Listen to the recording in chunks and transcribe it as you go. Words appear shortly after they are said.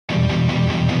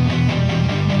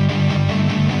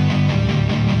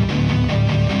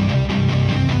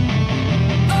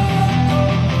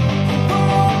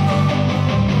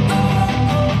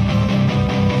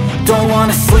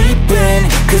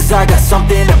Cause I got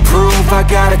something to prove. I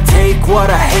gotta take what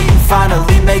I hate and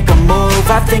finally make a move.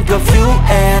 I think of you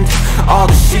and all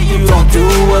the shit you don't do.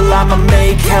 Well, I'ma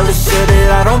make hella sure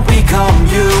that I don't become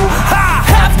you. I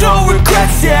have no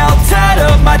regrets, yeah, I'll tie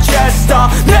up my chest.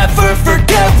 I'll never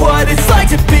forget what it's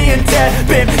like to be in debt.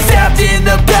 Been stabbed in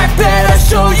the back bed, I'll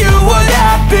show you what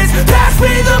happens. Pass me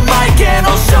the mic and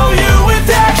I'll show you with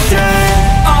action.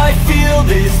 I feel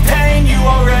this pain, you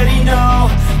already know.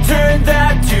 Turn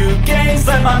that to gains,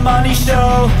 let my money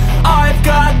show. I've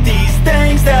got these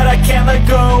things that I can't let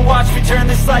go. Watch me turn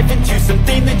this life into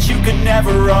something that you could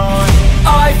never own.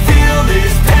 I feel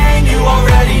this pain, you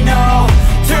already know.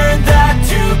 Turn that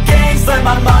to gains, let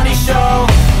my money show.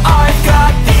 I've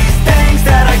got these things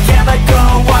that I can't let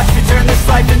go. Watch me turn this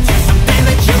life into something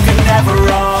that you can never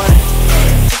own.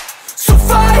 So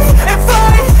fight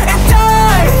and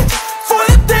die for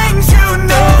the things you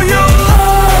know you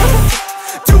love.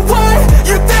 Do what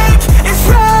you think is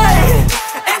right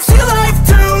and see life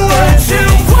do what you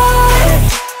want.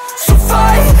 So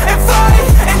fight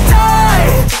and die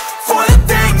for the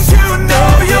things you know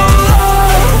you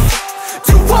love.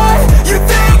 Do what you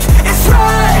think is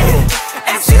right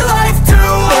and see life do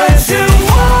what you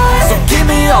want. So give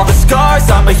me all the scars,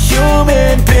 I'm a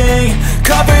human being.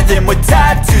 Cover them with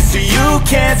tattoos so you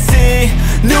can't see.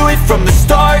 Knew it from the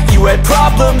start, you had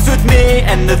problems with me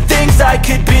and the things I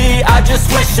could be, I just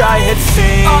wish I had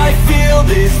seen. I feel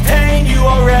this pain, you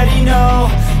already know.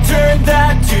 Turn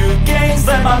that to gains,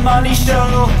 let my money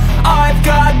show. I've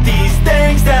got these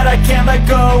things that I can't let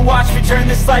go. Watch me turn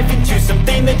this life into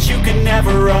something that you can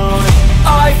never own.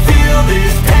 I feel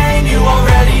this pain, you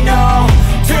already know.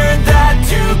 Turn that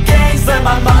to